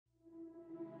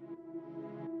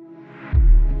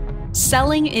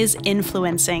Selling is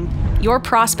influencing. Your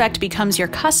prospect becomes your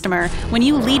customer when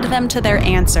you lead them to their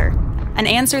answer, an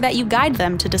answer that you guide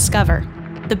them to discover.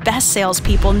 The best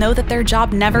salespeople know that their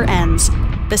job never ends.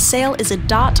 The sale is a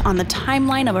dot on the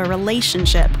timeline of a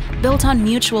relationship built on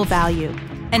mutual value.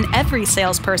 And every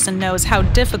salesperson knows how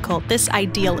difficult this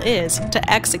ideal is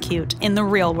to execute in the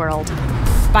real world.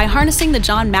 By harnessing the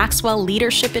John Maxwell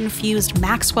leadership-infused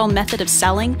Maxwell method of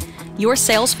selling, your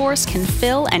sales force can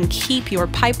fill and keep your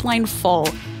pipeline full.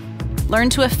 Learn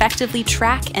to effectively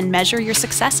track and measure your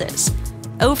successes.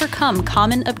 Overcome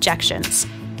common objections.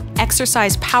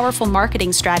 Exercise powerful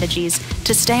marketing strategies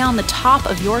to stay on the top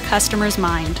of your customer's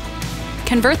mind.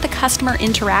 Convert the customer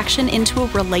interaction into a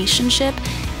relationship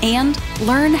and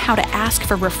learn how to ask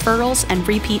for referrals and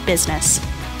repeat business.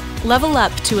 Level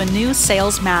up to a new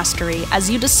sales mastery as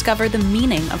you discover the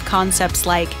meaning of concepts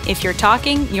like, if you're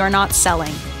talking, you're not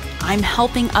selling, I'm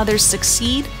helping others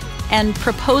succeed, and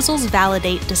proposals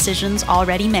validate decisions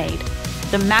already made.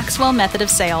 The Maxwell method of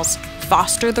sales.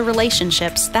 Foster the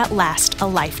relationships that last a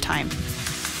lifetime.